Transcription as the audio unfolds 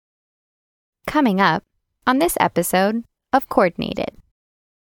coming up on this episode of Coordinated.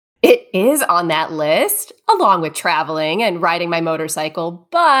 It is on that list, along with traveling and riding my motorcycle,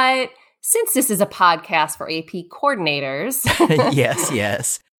 but since this is a podcast for AP coordinators...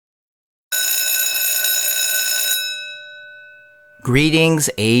 Yes. Greetings,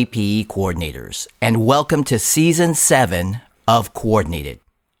 AP coordinators, and welcome to Season 7 of Coordinated.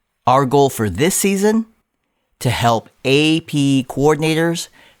 Our goal for this season? To help AP coordinators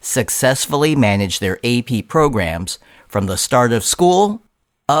successfully manage their AP programs from the start of school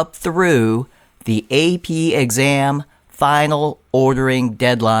up through the AP exam final ordering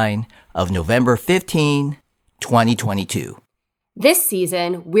deadline of November 15, 2022. This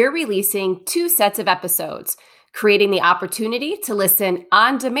season, we're releasing 2 sets of episodes, creating the opportunity to listen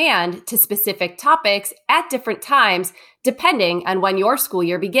on demand to specific topics at different times, depending on when your school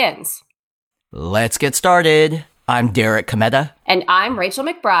year begins. Let's get started. I'm Derek Cometa. And I'm Rachel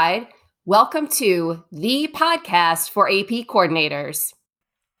McBride. Welcome to the podcast for AP coordinators.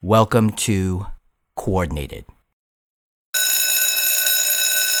 Welcome to Coordinated.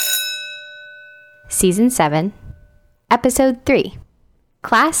 Season 7, Episode 3,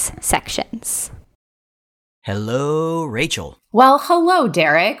 Class Sections. Hello, Rachel. Well, hello,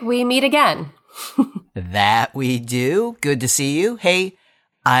 Derek. We meet again. That we do. Good to see you. Hey,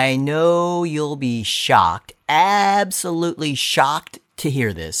 I know you'll be shocked, absolutely shocked to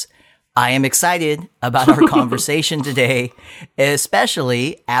hear this. I am excited about our conversation today,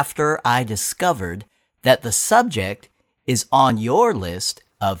 especially after I discovered that the subject is on your list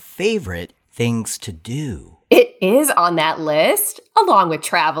of favorite things to do. It is on that list, along with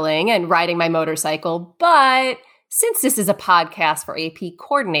traveling and riding my motorcycle, but since this is a podcast for AP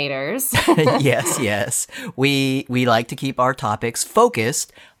coordinators... Yes. We like to keep our topics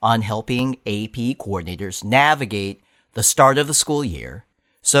focused on helping AP coordinators navigate the start of the school year.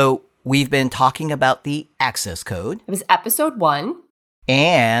 So we've been talking about the access code. It was episode 1.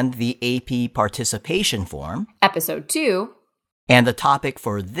 And the AP participation form. Episode 2. And the topic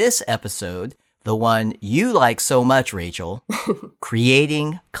for this episode, the one you like so much, Rachel,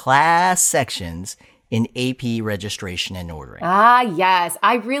 creating class sections in AP registration and ordering. Ah, yes.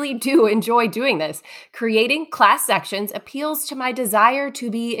 I really do enjoy doing this. Creating class sections appeals to my desire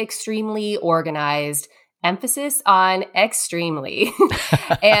to be extremely organized. Emphasis on extremely.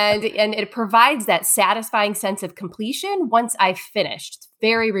 and it provides that satisfying sense of completion once I've finished. It's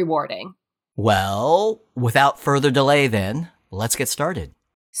very rewarding. Well, without further delay then, let's get started.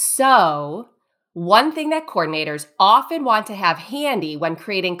 So, one thing that coordinators often want to have handy when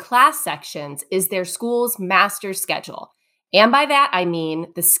creating class sections is their school's master schedule. And by that, I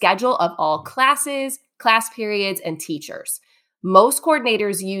mean the schedule of all classes, class periods, and teachers. Most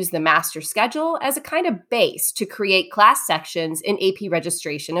coordinators use the master schedule as a kind of base to create class sections in AP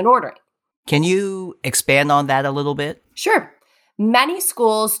registration and ordering. Can you expand on that a little bit? Sure. Many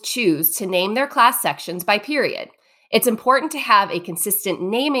schools choose to name their class sections by period. It's important to have a consistent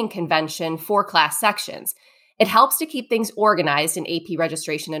naming convention for class sections. It helps to keep things organized in AP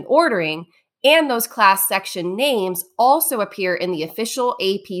registration and ordering, and those class section names also appear in the official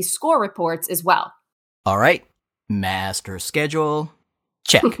AP score reports as well. All right. Master schedule.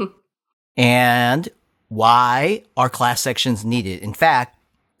 Check. And why are class sections needed? In fact,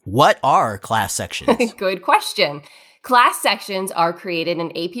 what are class sections? Good question. Class sections are created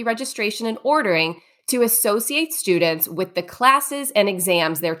in AP registration and ordering to associate students with the classes and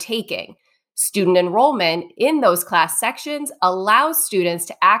exams they're taking. Student enrollment in those class sections allows students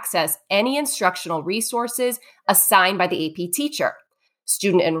to access any instructional resources assigned by the AP teacher.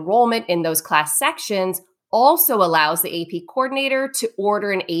 Student enrollment in those class sections also allows the AP coordinator to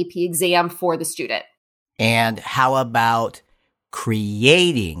order an AP exam for the student. And how about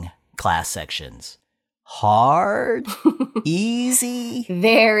creating class sections? Hard? Easy?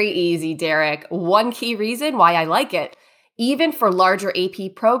 Very easy, Derek. One key reason why I like it. Even for larger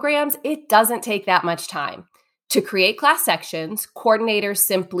AP programs, it doesn't take that much time. To create class sections, coordinators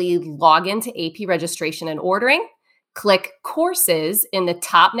simply log into AP registration and ordering, click Courses in the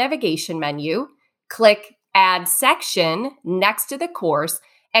top navigation menu, click Add Section next to the course,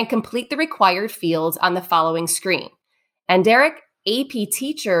 and complete the required fields on the following screen. And Derek, AP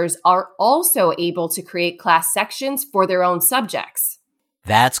teachers are also able to create class sections for their own subjects.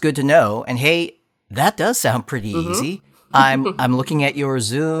 That's good to know. And hey, that does sound pretty easy. I'm looking at your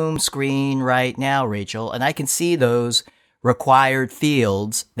Zoom screen right now, Rachel, and I can see those required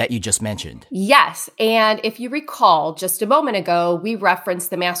fields that you just mentioned. Yes, and if you recall, just a moment ago, we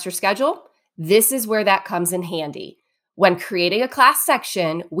referenced the master schedule. This is where that comes in handy. When creating a class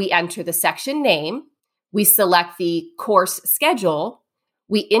section, we enter the section name, we select the course schedule,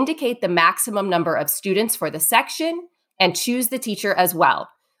 We indicate the maximum number of students for the section and choose the teacher as well.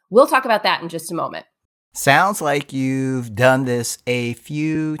 We'll talk about that in just a moment. Sounds like you've done this a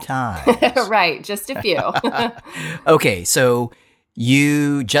few times. Right, just a few. Okay, so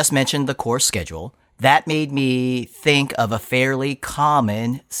you just mentioned the course schedule. That made me think of a fairly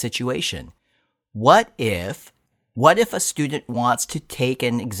common situation. What if a student wants to take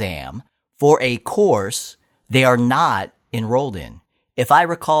an exam for a course they are not enrolled in? If I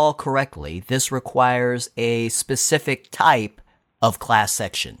recall correctly, this requires a specific type of class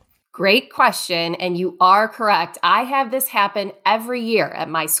section. Great question, and you are correct. I have this happen every year at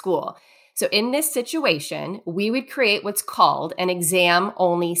my school. So in this situation, we would create what's called an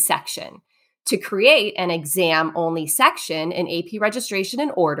exam-only section. To create an exam-only section in AP Registration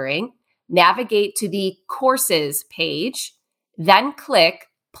and Ordering, navigate to the Courses page, then click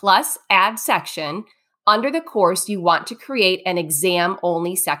plus Add Section under the course you want to create an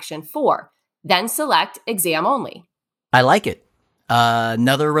exam-only section for. Then select Exam Only. I like it.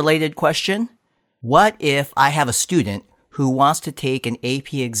 Another related question. What if I have a student who wants to take an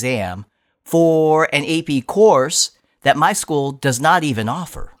AP exam for an AP course that my school does not even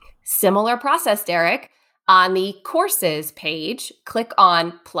offer? Similar process, Derek. On the Courses page, click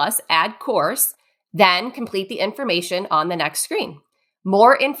on plus Add Course, then complete the information on the next screen.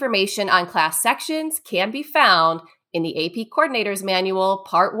 More information on class sections can be found in the AP Coordinators Manual,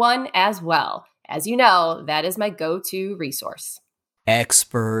 Part 1 as well. As you know, that is my go-to resource.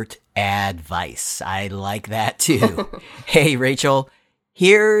 Expert advice. I like that too. Hey, Rachel,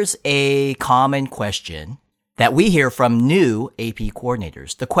 here's a common question that we hear from new AP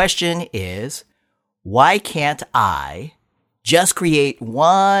coordinators. The question is, why can't I just create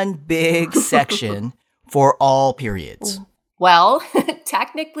one big section for all periods? Well,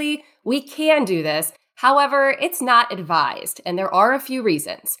 technically, we can do this. However, it's not advised, and there are a few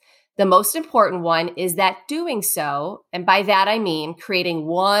reasons. The most important one is that doing so, and by that I mean creating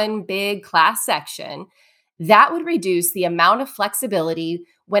one big class section, that would reduce the amount of flexibility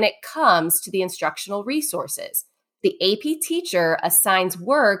when it comes to the instructional resources. The AP teacher assigns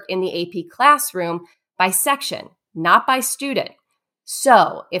work in the AP classroom by section, not by student.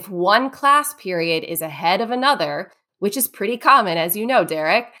 So if one class period is ahead of another, which is pretty common, as you know,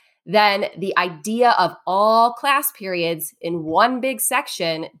 Derek, then the idea of all class periods in one big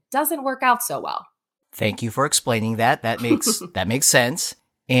section doesn't work out so well. Thank you for explaining that. That makes sense.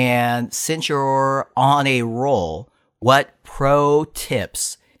 And since you're on a roll, what pro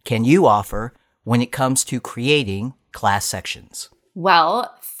tips can you offer when it comes to creating class sections?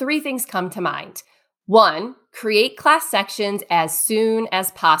 Well, 3 things come to mind. 1, create class sections as soon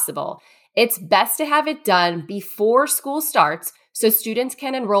as possible. It's best to have it done before school starts so students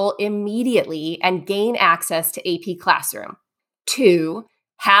can enroll immediately and gain access to AP Classroom. 2,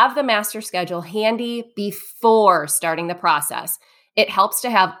 have the master schedule handy before starting the process. It helps to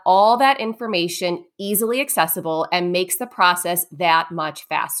have all that information easily accessible and makes the process that much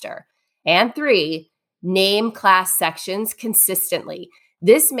faster. And 3, name class sections consistently.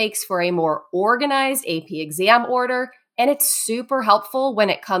 This makes for a more organized AP exam order, and it's super helpful when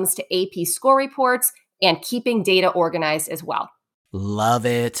it comes to AP score reports and keeping data organized as well. Love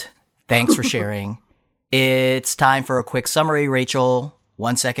it. Thanks for sharing. It's time for a quick summary, Rachel.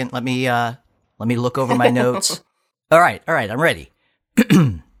 1 second. Let me look over my notes. All right. I'm ready.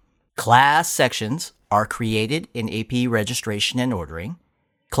 Class sections are created in AP Registration and Ordering.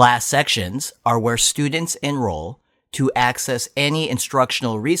 Class sections are where students enroll to access any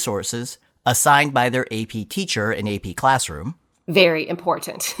instructional resources assigned by their AP teacher in AP Classroom. Very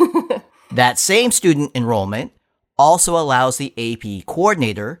important. That same student enrollment also allows the AP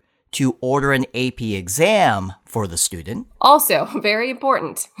coordinator to order an AP exam for the student. Also, very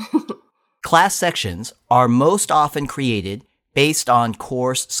important. Class sections are most often created based on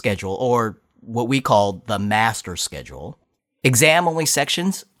course schedule, or what we call the master schedule. Exam-only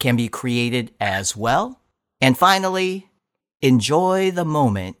sections can be created as well. And finally, enjoy the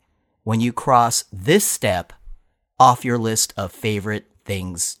moment when you cross this step off your list of favorite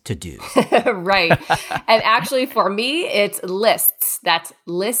things to do. Right. And actually for me, it's lists. That's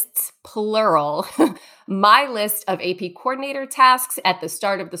lists, plural. My list of AP coordinator tasks at the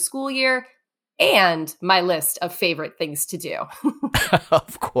start of the school year and my list of favorite things to do.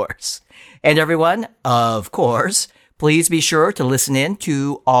 Of course. And everyone, of course, please be sure to listen in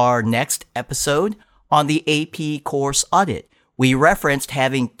to our next episode on the AP course audit. We referenced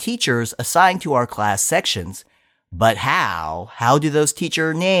having teachers assigned to our class sections, but how do those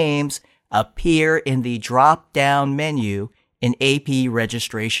teacher names appear in the drop-down menu in AP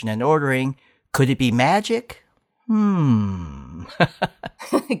Registration and Ordering? Could it be magic?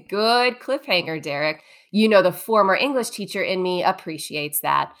 Good cliffhanger, Derek. You know the former English teacher in me appreciates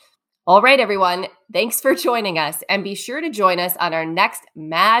that. All right, everyone. Thanks for joining us, and be sure to join us on our next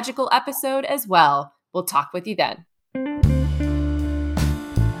magical episode as well. We'll talk with you then.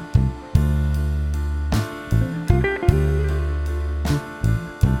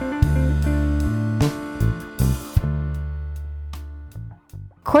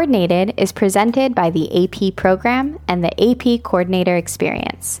 Coordinated is presented by the AP program and the AP Coordinator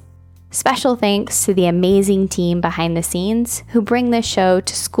Experience. Special thanks to the amazing team behind the scenes who bring this show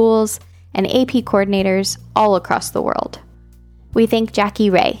to schools and AP coordinators all across the world. We thank Jackie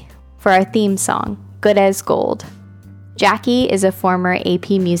Ray for our theme song, Good as Gold. Jackie is a former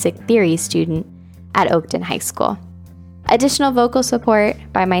AP Music Theory student at Oakton High School. Additional vocal support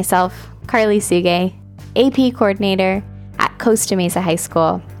by myself, Carly Suge, AP Coordinator at Costa Mesa High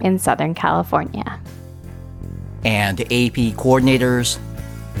School in Southern California. And AP coordinators,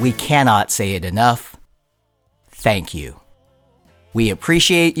 we cannot say it enough. Thank you. We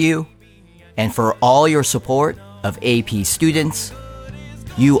appreciate you, and for all your support of AP students,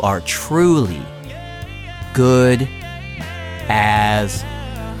 you are truly good as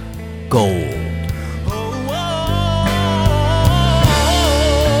gold.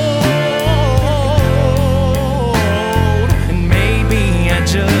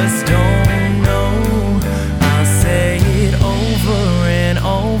 Just don't know. I'll say it over and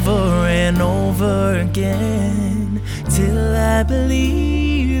over and over again till I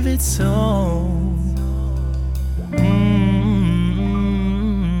believe it's so.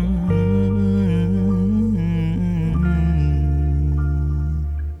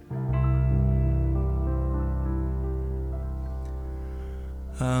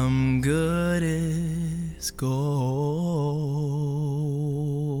 I'm good as gold.